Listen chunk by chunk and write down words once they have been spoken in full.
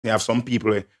You have some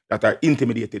people that are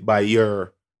intimidated by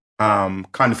your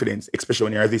confidence, especially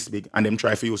when you're this big, and them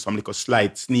try to use some little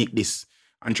slight sneak this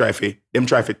and try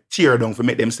to tear down for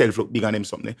make themselves look big on them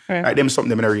something. Right. Like them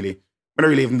something I don't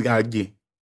really even gonna give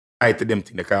eye to them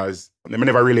thing because I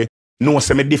never really know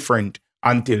me different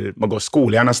until I go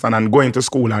school, you understand? And going to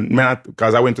school and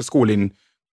because I went to school in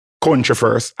country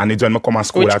first and then I come to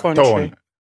school Which at country? town.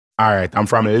 All right, I'm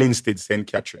from Linstead, St.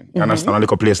 Catherine. You understand? A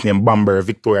little place named Bamber,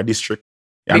 Victoria District.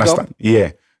 You Big understand? up.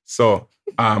 Yeah. So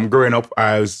growing up,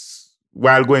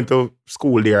 while going to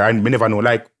school there, and me never know,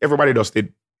 like everybody just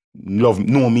did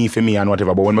know me for me and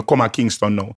whatever. But when I come to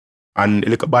Kingston now, and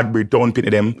like a bad breed town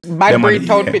pitney them. Bad breed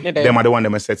town pitney them. Them are the one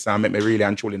that said something make me really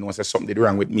and truly know say something did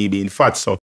wrong with me being fat.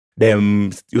 So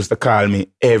them used to call me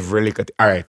every little all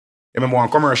right. I remember one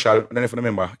commercial, I don't know if you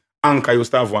remember, Anchor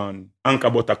used to have one Anchor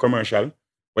butter commercial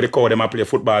where they call them and play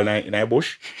football in a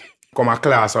bush. Come a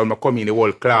class, I come in the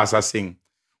whole class I sing.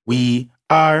 We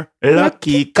are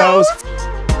lucky cows.